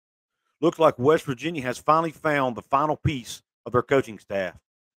Looks like West Virginia has finally found the final piece of their coaching staff,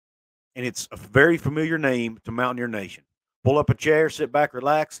 and it's a very familiar name to Mountaineer Nation. Pull up a chair, sit back,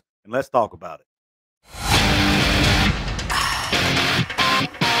 relax, and let's talk about it.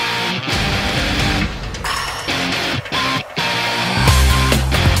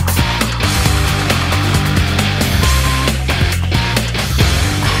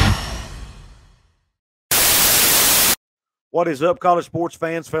 What is up, college sports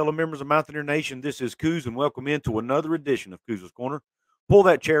fans, fellow members of Mountaineer Nation? This is Couz, and welcome into another edition of Couz's Corner. Pull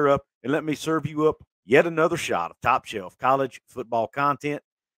that chair up and let me serve you up yet another shot of top-shelf college football content.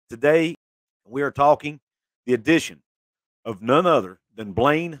 Today, we are talking the addition of none other than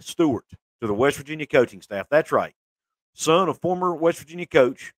Blaine Stewart to the West Virginia coaching staff. That's right. Son of former West Virginia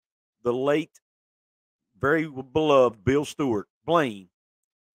coach, the late, very beloved Bill Stewart, Blaine,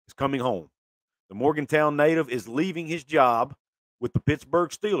 is coming home. The Morgantown native is leaving his job with the Pittsburgh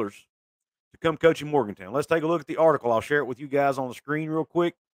Steelers to come coach in Morgantown. Let's take a look at the article. I'll share it with you guys on the screen real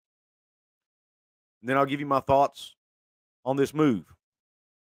quick, and then I'll give you my thoughts on this move.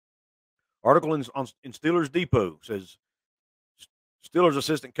 Article in Steelers Depot says, Steelers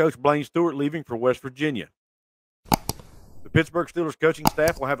assistant coach Blaine Stewart leaving for West Virginia. The Pittsburgh Steelers coaching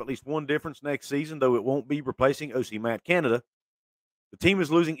staff will have at least one difference next season, though it won't be replacing OC Matt Canada. The team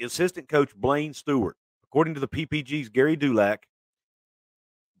is losing assistant coach Blaine Stewart. According to the PPG's Gary Dulac,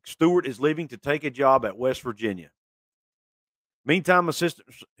 Stewart is leaving to take a job at West Virginia. Meantime,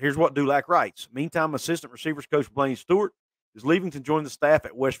 here's what Dulac writes. Meantime, assistant receivers coach Blaine Stewart is leaving to join the staff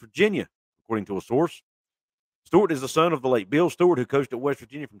at West Virginia, according to a source. Stewart is the son of the late Bill Stewart, who coached at West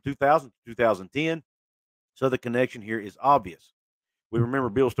Virginia from 2000 to 2010, so the connection here is obvious. We remember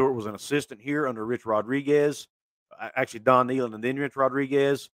Bill Stewart was an assistant here under Rich Rodriguez, actually Don Nealon and then Rich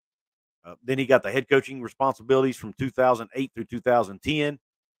Rodriguez. Then he got the head coaching responsibilities from 2008 through 2010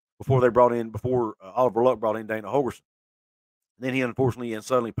 before Oliver Luck brought in Dana Holgorsen. Then he unfortunately and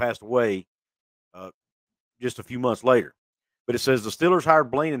suddenly passed away just a few months later. But it says the Steelers hired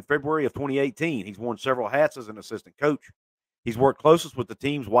Blaine in February of 2018. He's worn several hats as an assistant coach. He's worked closest with the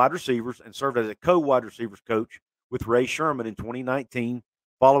team's wide receivers and served as a co-wide receivers coach with Ray Sherman in 2019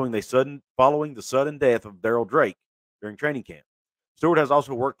 following the sudden death of Darryl Drake during training camp. Stewart has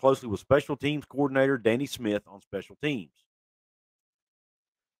also worked closely with special teams coordinator Danny Smith on special teams.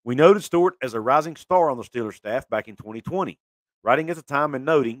 We noted Stewart as a rising star on the Steelers staff back in 2020, writing at the time and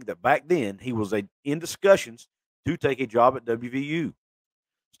noting that back then he was in discussions to take a job at WVU.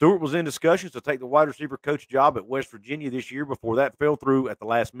 Stewart was in discussions to take the wide receiver coach job at West Virginia this year before that fell through at the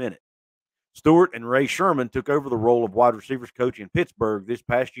last minute. Stewart and Ray Sherman took over the role of wide receivers coach in Pittsburgh this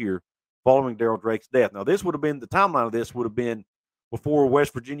past year following Darryl Drake's death. Now, the timeline of this would have been before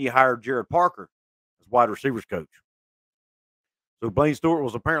West Virginia hired Jared Parker as wide receivers coach. So Blaine Stewart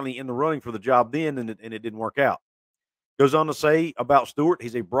was apparently in the running for the job then, and it didn't work out. Goes on to say about Stewart,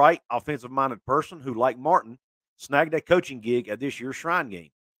 he's a bright, offensive-minded person who, like Martin, snagged a coaching gig at this year's Shrine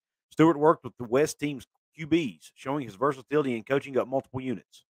Game. Stewart worked with the West team's QBs, showing his versatility in coaching up multiple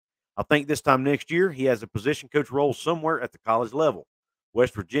units. I think this time next year, he has a position coach role somewhere at the college level.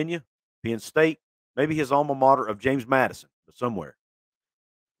 West Virginia, Penn State, maybe his alma mater of James Madison, but somewhere.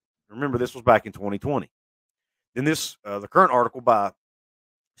 Remember, this was back in 2020. Then the current article by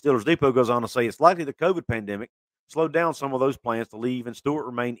Steelers Depot goes on to say it's likely the COVID pandemic slowed down some of those plans to leave and Stewart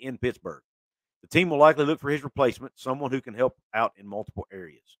remain in Pittsburgh. The team will likely look for his replacement, someone who can help out in multiple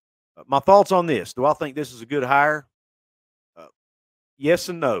areas. My thoughts on this. Do I think this is a good hire? Yes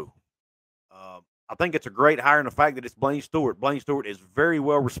and no. I think it's a great hire in the fact that it's Blaine Stewart. Blaine Stewart is very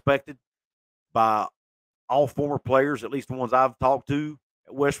well respected by all former players, at least the ones I've talked to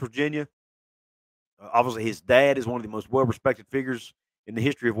at West Virginia. Obviously, his dad is one of the most well-respected figures in the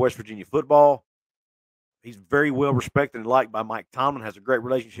history of West Virginia football. He's very well respected and liked by Mike Tomlin, has a great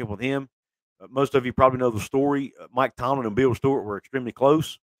relationship with him. Most of you probably know the story. Mike Tomlin and Bill Stewart were extremely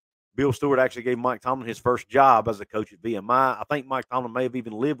close. Bill Stewart actually gave Mike Tomlin his first job as a coach at VMI. I think Mike Tomlin may have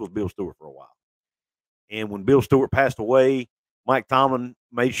even lived with Bill Stewart for a while. And when Bill Stewart passed away, Mike Tomlin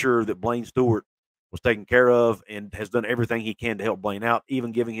made sure that Blaine Stewart was taken care of and has done everything he can to help Blaine out,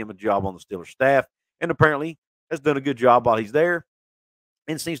 even giving him a job on the Steelers staff, and apparently has done a good job while he's there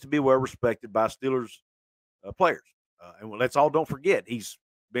and seems to be well respected by Steelers players. And let's all don't forget, he's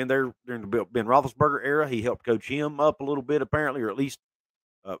been there during the Ben Roethlisberger era. He helped coach him up a little bit, apparently, or at least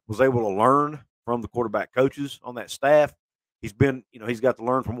was able to learn from the quarterback coaches on that staff. He's been, he's got to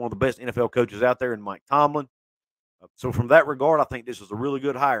learn from one of the best NFL coaches out there in Mike Tomlin. So from that regard, I think this is a really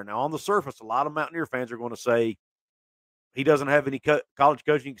good hire. Now, on the surface, a lot of Mountaineer fans are going to say he doesn't have any college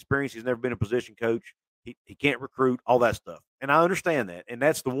coaching experience. He's never been a position coach. He can't recruit, all that stuff. And I understand that. And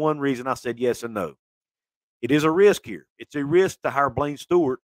that's the one reason I said yes and no. It is a risk here. It's a risk to hire Blaine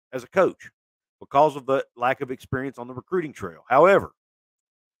Stewart as a coach because of the lack of experience on the recruiting trail. However,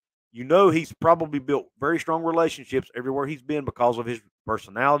 he's probably built very strong relationships everywhere he's been because of his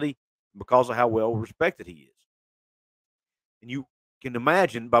personality and because of how well respected he is. And you can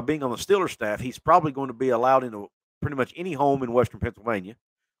imagine by being on the Steelers staff, he's probably going to be allowed into pretty much any home in Western Pennsylvania,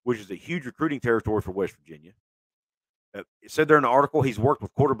 which is a huge recruiting territory for West Virginia. It said there in the article he's worked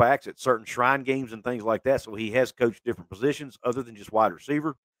with quarterbacks at certain Shrine games and things like that, so he has coached different positions other than just wide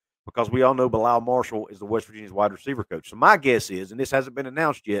receiver, because we all know Bilal Marshall is the West Virginia's wide receiver coach. So my guess is, and this hasn't been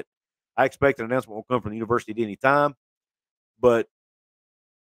announced yet, I expect an announcement will come from the university at any time, but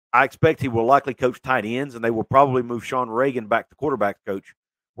I expect he will likely coach tight ends, and they will probably move Sean Reagan back to quarterback coach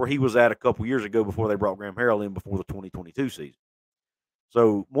where he was at a couple years ago before they brought Graham Harrell in before the 2022 season.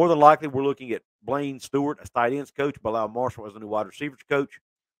 So more than likely, we're looking at Blaine Stewart as tight ends coach, Bilal Marshall as the new wide receivers coach,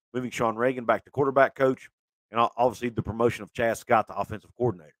 moving Sean Reagan back to quarterback coach, and obviously the promotion of Chaz Scott to offensive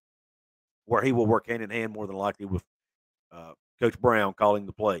coordinator, where he will work hand in hand more than likely with Coach Brown calling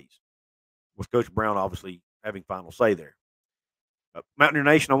the plays, with Coach Brown obviously having final say there. Mountaineer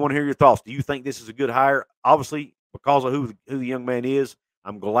Nation, I want to hear your thoughts. Do you think this is a good hire? Obviously, because of who the young man is,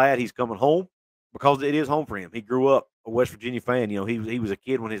 I'm glad he's coming home because it is home for him. He grew up a West Virginia fan. He was a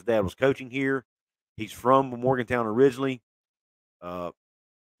kid when his dad was coaching here. He's from Morgantown originally.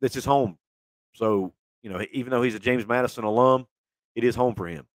 This is home. So, even though he's a James Madison alum, it is home for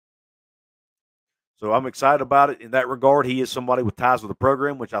him. So I'm excited about it in that regard. He is somebody with ties with the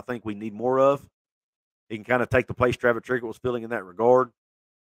program, which I think we need more of. He can kind of take the place Travis Trickett was filling in that regard.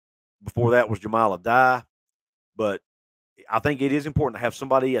 Before that was Jamal Adai. But I think it is important to have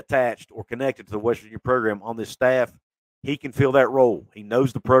somebody attached or connected to the West Virginia program on this staff. He can fill that role. He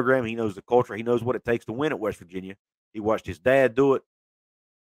knows the program. He knows the culture. He knows what it takes to win at West Virginia. He watched his dad do it.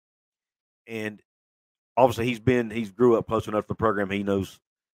 And obviously he's grew up close enough to the program. He knows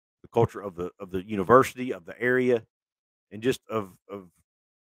the culture of the university, of the area, and just of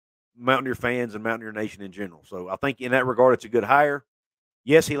Mountaineer fans and Mountaineer Nation in general. So I think in that regard, it's a good hire.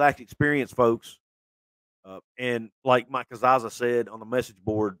 Yes, he lacks experience, folks. And like Mike Kazaza said on the message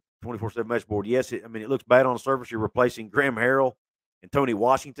board, 24/7 message board, yes, it looks bad on the surface. You're replacing Graham Harrell and Tony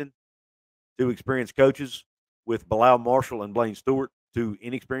Washington, two experienced coaches, with Bilal Marshall and Blaine Stewart, two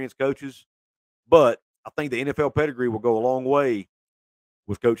inexperienced coaches. But I think the NFL pedigree will go a long way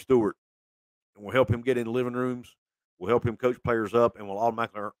with Coach Stewart, and will help him get in living rooms, will help him coach players up, and will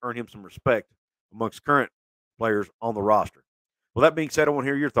automatically earn him some respect amongst current players on the roster. Well, that being said, I want to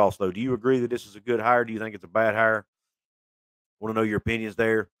hear your thoughts, though. Do you agree that this is a good hire? Do you think it's a bad hire? I want to know your opinions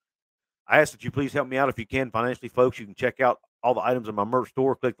there. I ask that you please help me out if you can financially, folks. You can check out all the items in my merch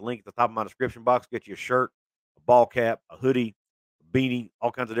store. Click the link at the top of my description box. Get you a shirt, a ball cap, a hoodie, a beanie,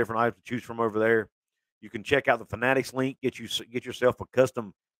 all kinds of different items to choose from over there. You can check out the Fanatics link. Get yourself a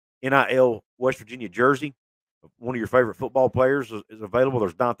custom NIL West Virginia jersey. One of your favorite football players is available.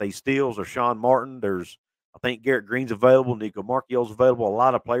 There's Dante Steele. There's Sean Martin. There's, I think, Garrett Green's available. Nico Marchiol's available. A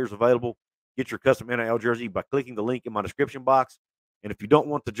lot of players available. Get your custom NIL jersey by clicking the link in my description box. And if you don't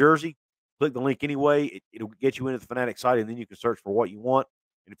want the jersey, click the link anyway. It'll get you into the Fanatics site, and then you can search for what you want.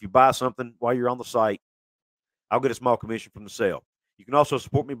 And if you buy something while you're on the site, I'll get a small commission from the sale. You can also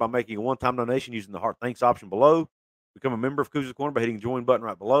support me by making a one-time donation using the Heart Thanks option below. Become a member of Couz's Corner by hitting the join button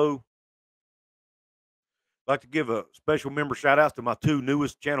right below. I'd like to give a special member shout-out to my two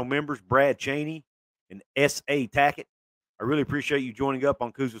newest channel members, Brad Cheney and S.A. Tackett. I really appreciate you joining up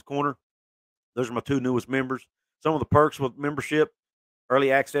on Couz's Corner. Those are my two newest members. Some of the perks with membership: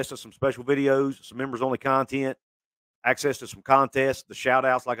 early access to some special videos, some members-only content, access to some contests, the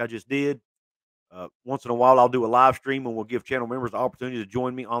shout-outs like I just did. Once in a while, I'll do a live stream, and we'll give channel members the opportunity to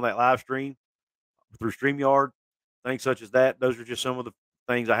join me on that live stream through StreamYard, things such as that. Those are just some of the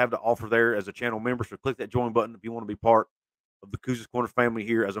things I have to offer there as a channel member. So click that join button if you want to be part of the Couz's Corner family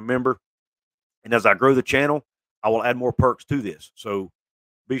here as a member. And as I grow the channel, I will add more perks to this. So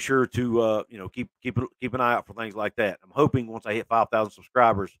be sure to keep an eye out for things like that. I'm hoping once I hit 5,000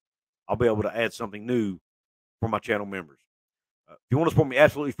 subscribers, I'll be able to add something new for my channel members. If you want to support me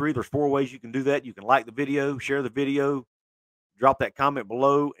absolutely free, there's 4 ways you can do that. You can like the video, share the video, drop that comment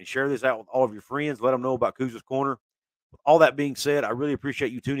below, and share this out with all of your friends. Let them know about Couz's Corner. With all that being said, I really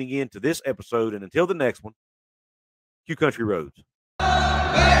appreciate you tuning in to this episode. And until the next one, Q Country Roads.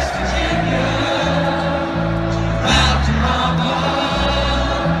 West Virginia.